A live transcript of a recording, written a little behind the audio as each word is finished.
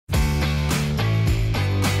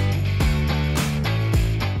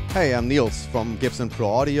Hey, I'm Niels from Gibson Pro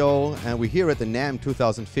Audio, and we're here at the NAMM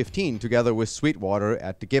 2015 together with Sweetwater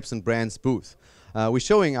at the Gibson brand's booth. We're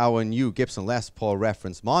showing our new Gibson Les Paul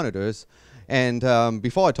reference monitors, and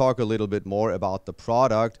before I talk a little bit more about the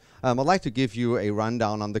product, I'd like to give you a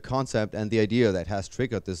rundown on the concept and the idea that has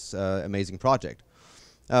triggered this amazing project.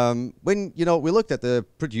 When we looked at the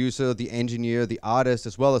producer, the engineer, the artist,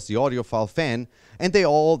 as well as the audiophile fan, and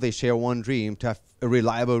they share one dream: to have a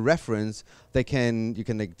reliable reference they can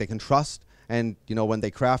trust. And when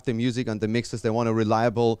they craft the music and the mixes, they want a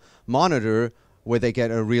reliable monitor where they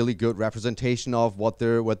get a really good representation of what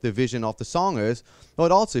the vision of the song is.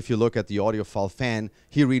 But also, if you look at the audiophile fan,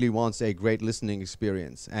 he really wants a great listening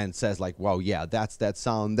experience and says like, wow, yeah, that's that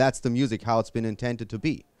sound, that's the music, how it's been intended to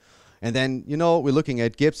be. And then, we're looking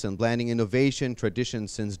at Gibson, blending innovation, tradition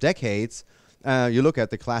since decades. You look at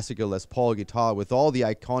the classical Les Paul guitar with all the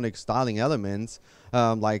iconic styling elements,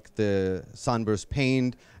 like the sunburst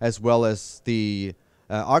paint, as well as the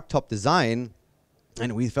archtop design.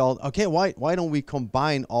 And we felt, okay, why don't we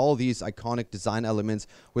combine all these iconic design elements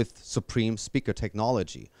with supreme speaker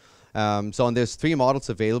technology? There's 3 models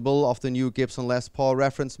available of the new Gibson Les Paul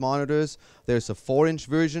reference monitors. There's a 4-inch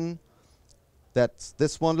version. That's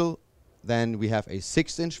this model. Then we have a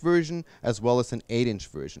 6-inch version as well as an 8-inch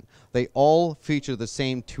version. They all feature the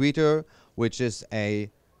same tweeter, which is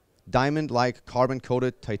a diamond-like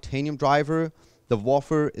carbon-coated titanium driver. The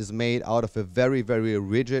woofer is made out of a very, very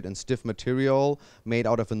rigid and stiff material made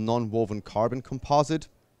out of a non-woven carbon composite.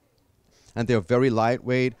 And they're very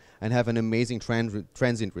lightweight and have an amazing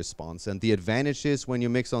transient response. And the advantage is when you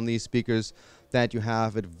mix on these speakers that you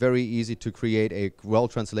have it very easy to create a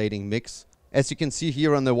well-translating mix. As you can see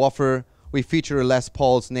here on the woofer, we feature Les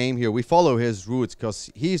Paul's name here. We follow his roots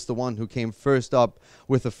because he's the one who came first up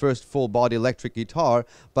with the first full-body electric guitar.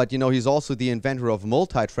 But he's also the inventor of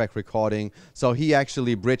multi-track recording. So he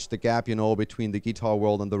actually bridged the gap, between the guitar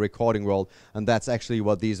world and the recording world. And that's actually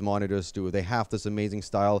what these monitors do. They have this amazing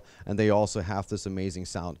style, and they also have this amazing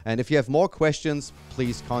sound. And if you have more questions,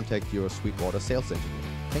 please contact your Sweetwater sales engineer.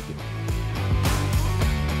 Thank you.